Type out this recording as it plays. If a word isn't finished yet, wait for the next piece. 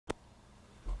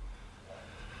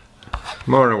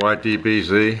Morning,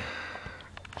 YTPC.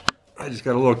 I just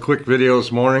got a little quick video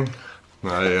this morning.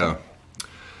 I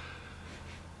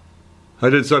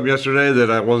did something yesterday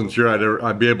that I wasn't sure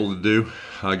I'd be able to do.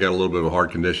 I got a little bit of a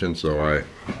heart condition, so I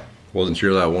wasn't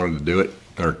sure that I wanted to do it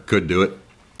or could do it.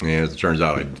 And as it turns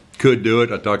out, I could do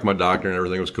it. I talked to my doctor and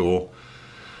everything was cool.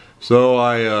 So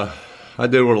I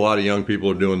did what a lot of young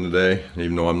people are doing today,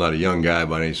 even though I'm not a young guy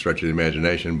by any stretch of the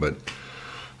imagination, but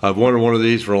I've wanted one of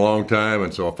these for a long time,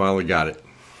 and so I finally got it.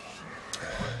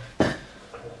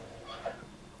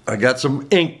 I got some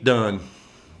ink done.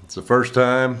 It's the first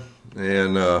time,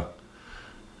 and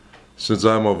since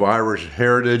I'm of Irish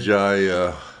heritage,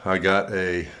 I got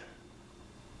a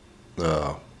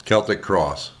Celtic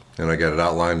cross, and I got it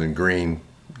outlined in green,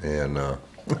 and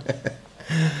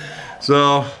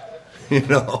so, you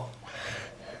know,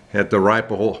 at the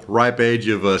ripe age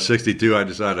of 62, I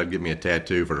decided I'd get me a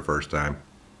tattoo for the first time.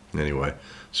 Anyway,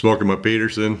 smoking my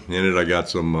Peterson. In it, I got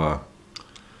some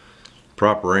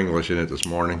proper English in it this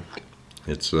morning.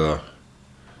 It's about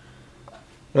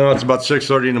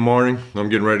 6:30 in the morning. I'm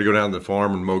getting ready to go down to the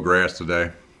farm and mow grass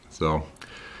today. So,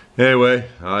 anyway,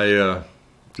 I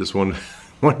just wanted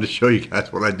to show you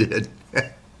guys what I did.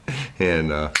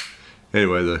 And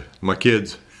anyway, my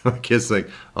kids think,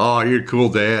 "Oh, you're a cool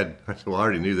dad." I said, "Well, I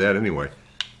already knew that anyway."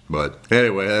 But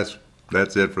anyway,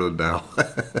 that's it for now.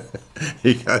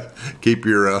 You got to keep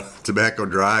your tobacco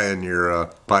dry and your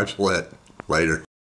pipes lit. Later.